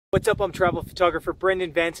What's up, I'm travel photographer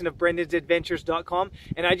Brendan Vanson of brendansadventures.com,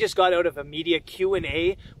 and I just got out of a media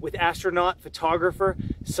Q&A with astronaut, photographer,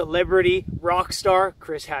 celebrity, rock star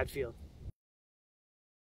Chris Hadfield.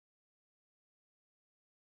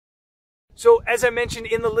 So as I mentioned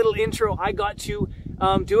in the little intro, I got to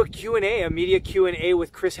do a Q&A, a media Q&A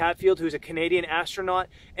with Chris Hadfield, who's a Canadian astronaut.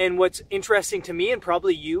 And what's interesting to me, and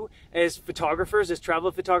probably you as photographers, as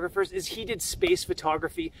travel photographers, is he did space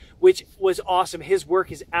photography, which was awesome. His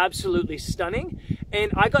work is absolutely stunning.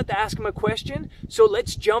 And I got to ask him a question. So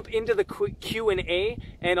let's jump into the Q&A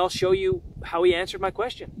and I'll show you how he answered my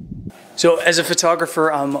question. So as a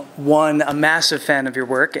photographer, I'm one, a massive fan of your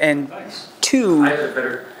work, and Thanks. two, I have a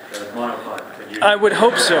better monopod than you. I would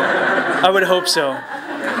hope so. I would hope so.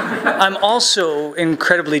 I'm also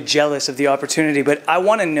incredibly jealous of the opportunity, but I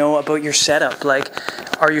want to know about your setup.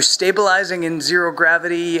 Like, are you stabilizing in zero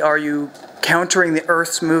gravity? Are you countering the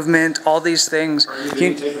Earth's movement? All these things. Are you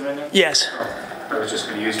videotaping right now? Yes. I was just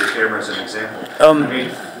going to use your camera as an example. I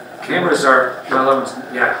mean, cameras are, well,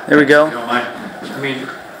 yeah. There we go. If you don't mind. I mean,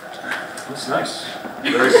 that's nice.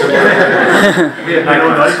 Very similar. We have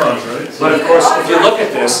right? But of course, if you look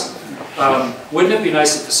at this, wouldn't it be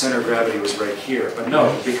nice if the center of gravity was right here? But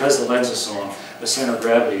no, because the lens is so long, the center of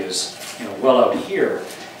gravity is, well out here.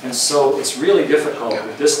 And so it's really difficult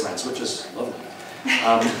with this lens, which is lovely.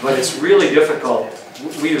 But it's really difficult.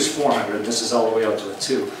 We use 400, and this is all the way out to a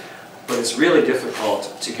 2. But it's really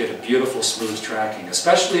difficult to get a beautiful, smooth tracking,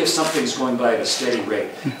 especially if something's going by at a steady rate.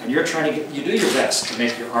 And you're trying to get, you do your best to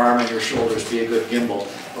make your arm and your shoulders be a good gimbal,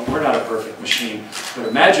 but we're not a perfect machine. But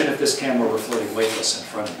imagine if this camera were floating weightless in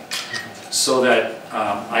front of me, so that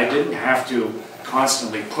I didn't have to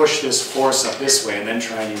constantly push this force up this way and then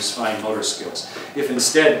try and use fine motor skills. If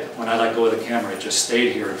instead, when I let go of the camera, it just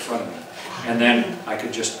stayed here in front of me, and then I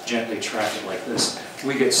could just gently track it like this.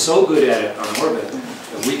 We get so good at it on orbit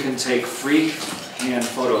that we can take free-hand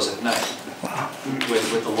photos at night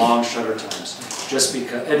with the long shutter times, just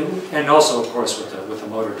because, and also of course with the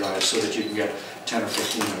motor drive, so that you can get 10 or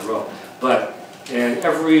 15 in a row. But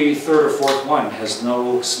every third or fourth one has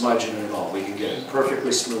no smudge in it at all. We can get it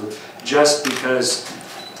perfectly smooth, just because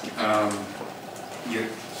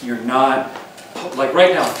you're not, like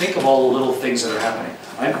right now, think of all the little things that are happening.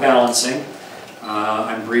 I'm balancing,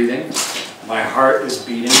 I'm breathing, my heart is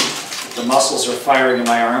beating, the muscles are firing in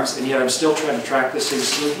my arms, and yet I'm still trying to track this thing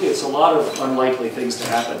smoothly. It's a lot of unlikely things to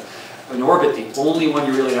happen. In orbit, the only one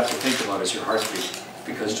you really have to think about is your heartbeat,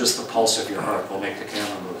 because just the pulse of your heart will make the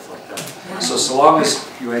camera move like that. So long as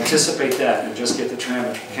you anticipate that and just get the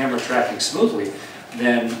camera tracking smoothly,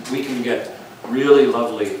 then we can get really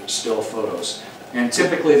lovely still photos. And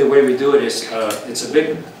typically the way we do it is, it's a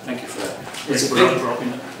big, thank you for that. It's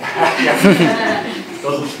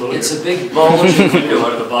a big bulging window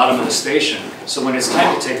out of the bottom of the station. So when it's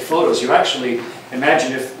time to take photos, you actually,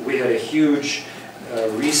 imagine if we had a huge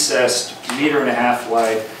recessed 1.5 meter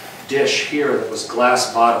wide dish here that was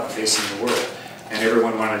glass bottom facing the world, and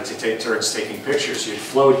everyone wanted to take turns taking pictures. You'd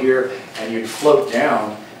float here and you'd float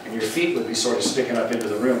down, and your feet would be sort of sticking up into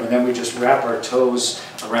the room, and then we just wrap our toes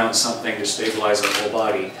around something to stabilize our whole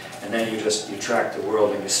body, and then you track the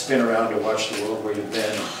world, and you spin around to watch the world where you've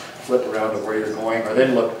been, and flip around to where you're going, or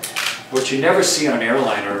then look. What you never see on an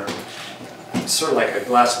airliner, it's sort of like a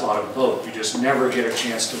glass bottom boat. You just never get a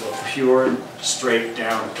chance to look pure straight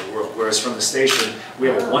down at the world, whereas from the station we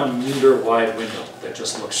have a 1 meter wide window that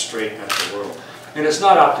just looks straight at the world, and it's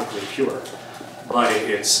not optically pure, but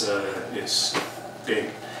it's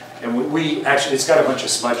big. And we actually, it's got a bunch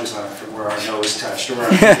of smudges on it from where our nose touched, or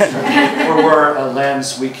where our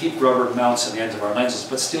lens, we keep rubber mounts on the ends of our lenses,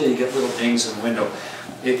 but still you get little dings in the window.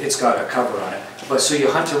 It's got a cover on it. But so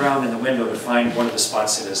you hunt around in the window to find one of the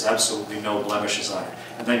spots that has absolutely no blemishes on it.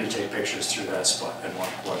 And then you take pictures through that spot and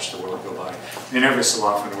watch the world go by. And every so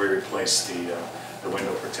often we replace the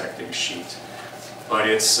window protecting sheet. But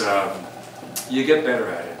it's, you get better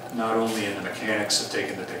at it. Not only in the mechanics of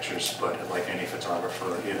taking the pictures, but like any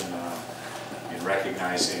photographer in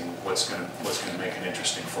recognizing what's going to make an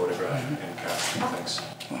interesting photograph and capturing things.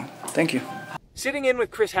 Well, thank you. Sitting in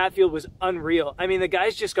with Chris Hadfield was unreal. I mean, the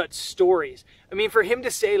guy's just got stories. I mean, for him to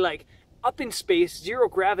say, like, up in space, zero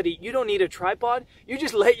gravity, you don't need a tripod, you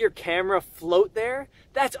just let your camera float there,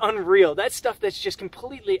 that's unreal. That's stuff that's just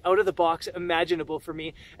completely out of the box imaginable for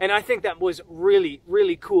me. And I think that was really,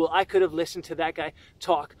 really cool. I could have listened to that guy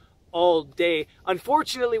talk all day.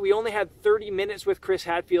 Unfortunately, we only had 30 minutes with Chris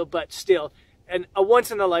Hadfield, but still, a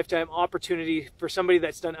once-in-a-lifetime opportunity for somebody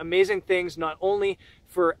that's done amazing things, not only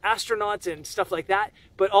for astronauts and stuff like that,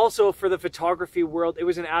 but also for the photography world. It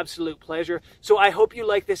was an absolute pleasure. So I hope you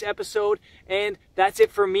like this episode, and that's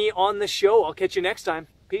it for me on the show. I'll catch you next time.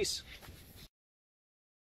 Peace.